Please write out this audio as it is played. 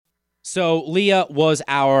So Leah was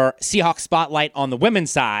our Seahawks spotlight on the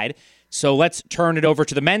women's side. So let's turn it over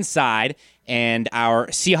to the men's side. And our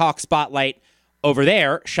Seahawks spotlight over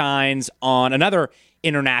there shines on another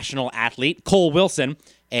international athlete, Cole Wilson,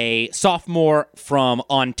 a sophomore from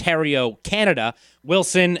Ontario, Canada.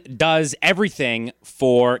 Wilson does everything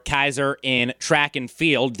for Kaiser in track and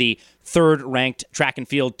field, the third-ranked track and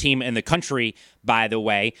field team in the country, by the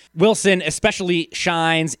way. Wilson especially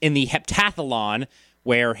shines in the heptathlon,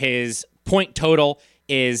 where his point total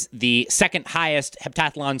is the second highest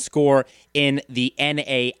heptathlon score in the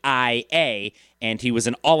NAIA, and he was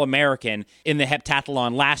an All-American in the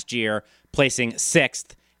heptathlon last year, placing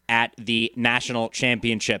sixth at the national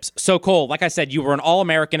championships. So, Cole, like I said, you were an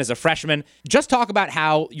All-American as a freshman. Just talk about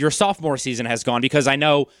how your sophomore season has gone, because I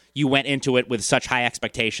know you went into it with such high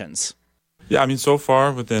expectations. Yeah, I mean, so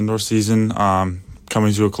far with the indoor season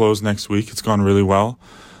coming to a close next week, it's gone really well.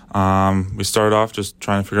 We started off just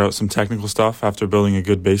trying to figure out some technical stuff after building a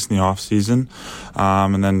good base in the off season.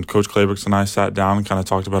 And then Coach Claybrooks and I sat down and kind of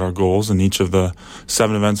talked about our goals in each of the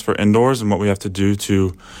 7 events for indoors and what we have to do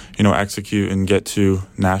to, execute and get to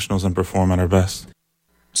nationals and perform at our best.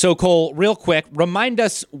 So, Cole, real quick, remind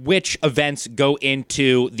us which events go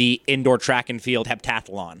into the indoor track and field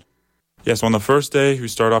heptathlon. Yes, on the first day, we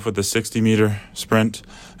start off with the 60-meter sprint,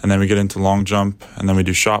 and then we get into long jump, and then we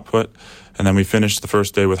do shot put, and then we finish the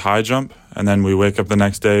first day with high jump, and then we wake up the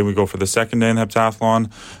next day, we go for the second day in the heptathlon,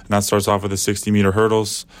 and that starts off with the 60-meter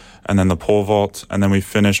hurdles, and then the pole vault, and then we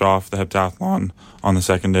finish off the heptathlon on the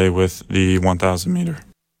second day with the 1,000-meter.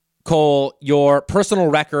 Cole, your personal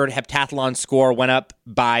record heptathlon score went up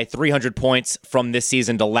by 300 points from this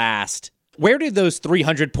season to last. Where did those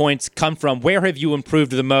 300 points come from? Where have you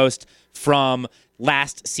improved the most from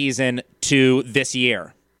last season to this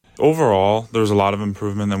year? Overall, there was a lot of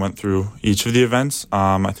improvement that went through each of the events.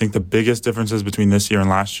 I think the biggest differences between this year and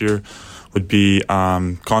last year would be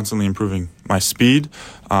constantly improving my speed,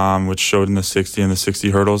 which showed in the 60 and the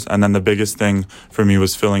 60 hurdles. And then the biggest thing for me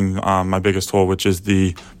was filling my biggest hole, which is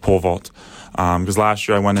the pole vault. Because last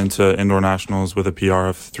year I went into indoor nationals with a PR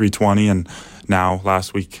of 320, and now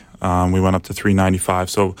last week we went up to 395.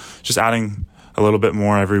 So just adding a little bit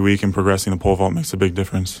more every week and progressing the pole vault makes a big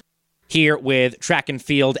difference. Here with track and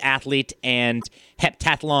field athlete and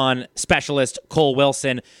heptathlon specialist Cole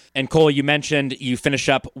Wilson. And Cole, you mentioned you finish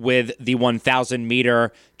up with the 1,000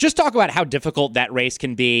 meter. Just talk about how difficult that race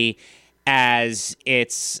can be, as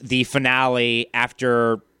it's the finale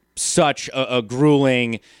after such a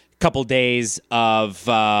grueling couple days of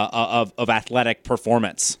athletic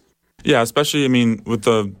performance. Yeah, especially, with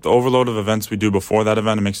the overload of events we do before that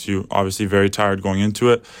event, it makes you obviously very tired going into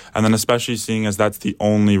it. And then especially seeing as that's the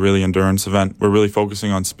only really endurance event, we're really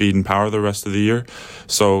focusing on speed and power the rest of the year.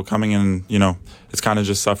 So coming in, it's kind of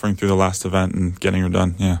just suffering through the last event and getting her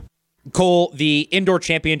done, yeah. Cole, the indoor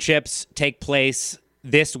championships take place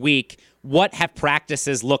this week. What have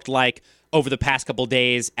practices looked like over the past couple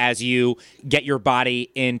days as you get your body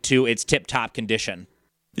into its tip-top condition?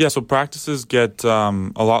 Yeah, so practices get a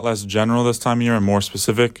lot less general this time of year and more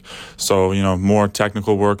specific. So, more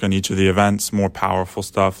technical work on each of the events, more powerful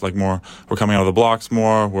stuff, we're coming out of the blocks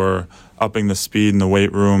more, we're upping the speed in the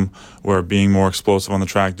weight room, we're being more explosive on the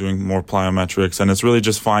track, doing more plyometrics, and it's really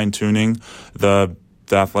just fine-tuning the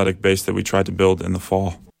athletic base that we tried to build in the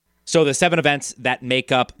fall. So the 7 events that make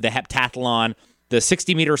up the heptathlon, the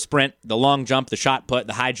 60-meter sprint, the long jump, the shot put,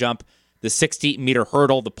 the high jump, the 60-meter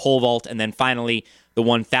hurdle, the pole vault, and then finally the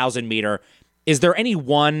 1,000-meter. Is there any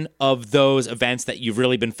one of those events that you've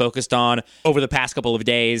really been focused on over the past couple of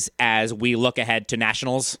days as we look ahead to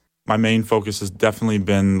nationals? My main focus has definitely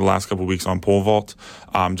been the last couple of weeks on pole vault,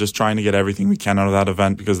 just trying to get everything we can out of that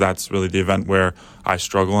event, because that's really the event where I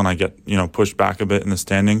struggle and I get pushed back a bit in the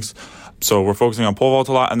standings. So we're focusing on pole vault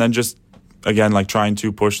a lot, and then just again, trying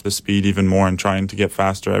to push the speed even more and trying to get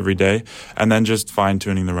faster every day, and then just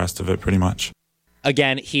fine-tuning the rest of it pretty much.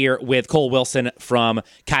 Again, here with Cole Wilson from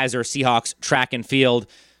Kaiser Seahawks Track and Field.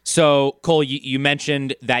 So, Cole, you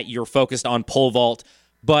mentioned that you're focused on pole vault,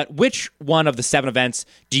 but which one of the 7 events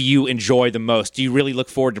do you enjoy the most? Do you really look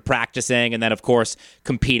forward to practicing and then, of course,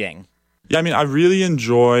 competing? Yeah, I really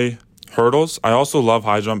enjoy hurdles. I also love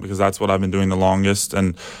high jump because that's what I've been doing the longest,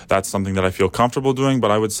 and that's something that I feel comfortable doing,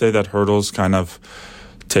 but I would say that hurdles kind of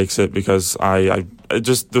takes it because I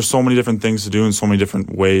just there's so many different things to do and so many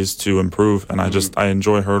different ways to improve, and I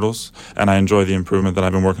enjoy hurdles, and I enjoy the improvement that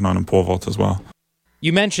I've been working on in pole vault as well.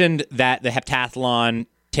 You mentioned that the heptathlon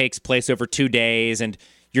takes place over 2 days and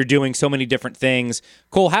you're doing so many different things.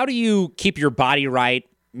 Cole, how do you keep your body right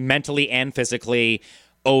mentally and physically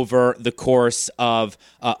over the course of,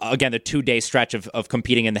 again, the 2-day stretch of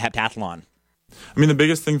competing in the heptathlon? I mean, the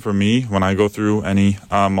biggest thing for me when I go through any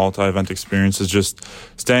multi-event experience is just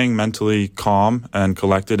staying mentally calm and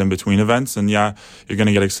collected in between events. And yeah, you're going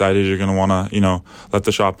to get excited. You're going to want to, let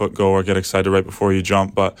the shot put go or get excited right before you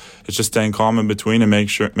jump. But it's just staying calm in between and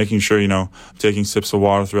making sure, I'm taking sips of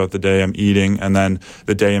water throughout the day. I'm eating. And then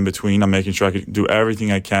the day in between, I'm making sure I can do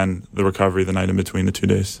everything I can, the recovery, the night in between the 2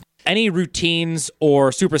 days. Any routines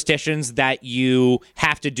or superstitions that you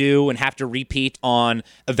have to do and have to repeat on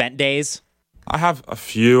event days? I have a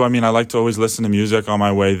few. I mean, I like to always listen to music on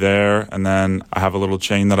my way there, and then I have a little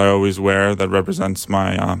chain that I always wear that represents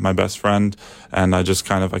my best friend, and I just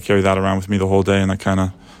I carry that around with me the whole day, and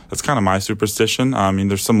that's kind of my superstition. I mean,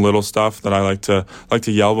 there's some little stuff that I like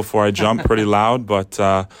to yell before I jump pretty loud, but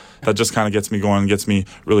that just kind of gets me going and gets me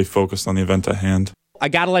really focused on the event at hand. I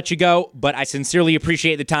got to let you go, but I sincerely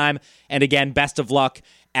appreciate the time, and again, best of luck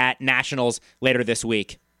at Nationals later this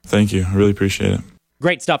week. Thank you. I really appreciate it.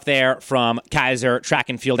 Great stuff there from Kaiser track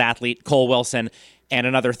and field athlete Cole Wilson. And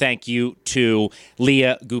another thank you to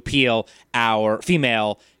Leah Goupil, our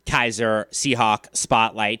female Kaiser Seahawk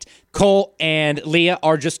Spotlight. Cole and Leah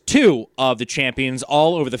are just two of the champions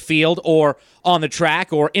all over the field or on the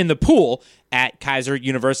track or in the pool at Kaiser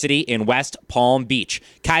University in West Palm Beach.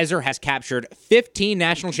 Kaiser has captured 15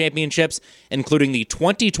 national championships, including the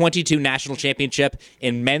 2022 national championship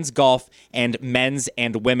in men's golf and men's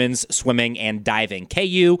and women's swimming and diving.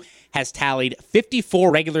 KU has tallied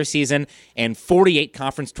 54 regular season and 48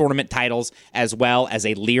 conference tournament titles, as well as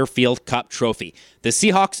a Learfield Cup trophy. The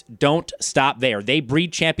Seahawks don't stop there. They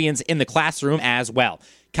breed champions in the classroom as well.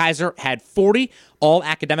 Kaiser had 40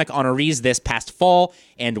 all-academic honorees this past fall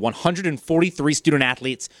and 143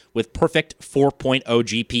 student-athletes with perfect 4.0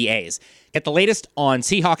 GPAs. Get the latest on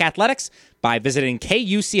Seahawk athletics by visiting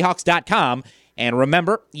kuseahawks.com. And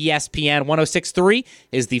remember, ESPN 106.3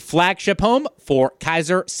 is the flagship home for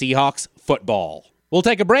Kaiser Seahawks football. We'll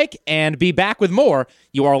take a break and be back with more.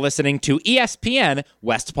 You are listening to ESPN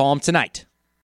West Palm Tonight.